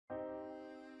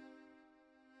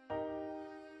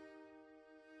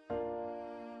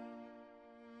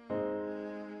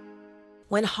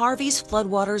When Harvey's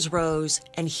floodwaters rose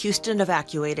and Houston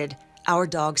evacuated, our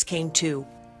dogs came too.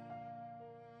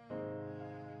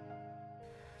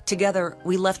 Together,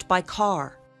 we left by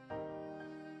car,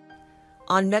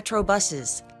 on metro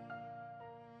buses,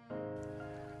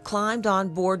 climbed on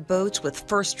board boats with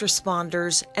first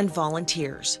responders and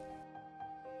volunteers.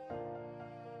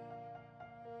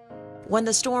 When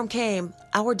the storm came,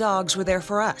 our dogs were there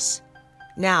for us.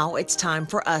 Now it's time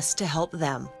for us to help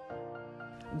them.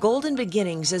 Golden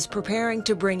Beginnings is preparing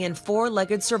to bring in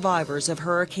four-legged survivors of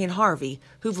Hurricane Harvey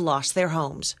who've lost their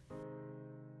homes.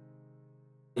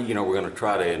 We're going to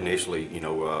try to initially,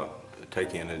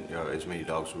 take in as many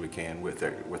dogs as we can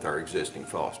with our existing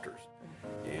fosters.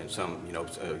 And some,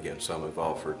 again, some have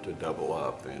offered to double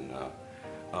up, and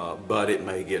but it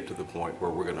may get to the point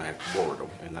where we're going to have to board them,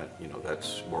 and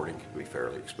that's boarding can be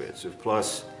fairly expensive.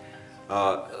 Plus,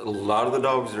 a lot of the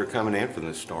dogs that are coming in from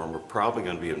this storm are probably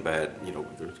going to be in bad, there's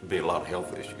going to be a lot of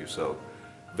health issues, so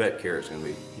vet care is going to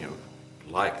be,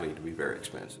 likely to be very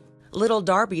expensive. Little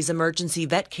Darby's emergency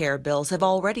vet care bills have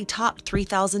already topped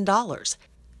 $3,000.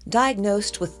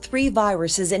 Diagnosed with 3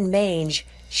 viruses and mange,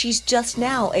 she's just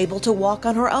now able to walk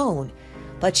on her own,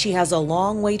 but she has a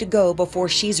long way to go before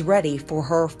she's ready for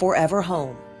her forever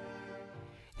home.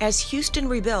 As Houston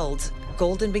rebuilds,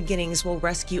 Golden Beginnings will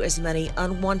rescue as many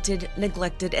unwanted,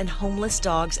 neglected, and homeless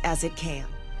dogs as it can.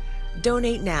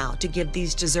 Donate now to give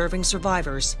these deserving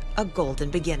survivors a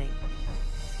golden beginning.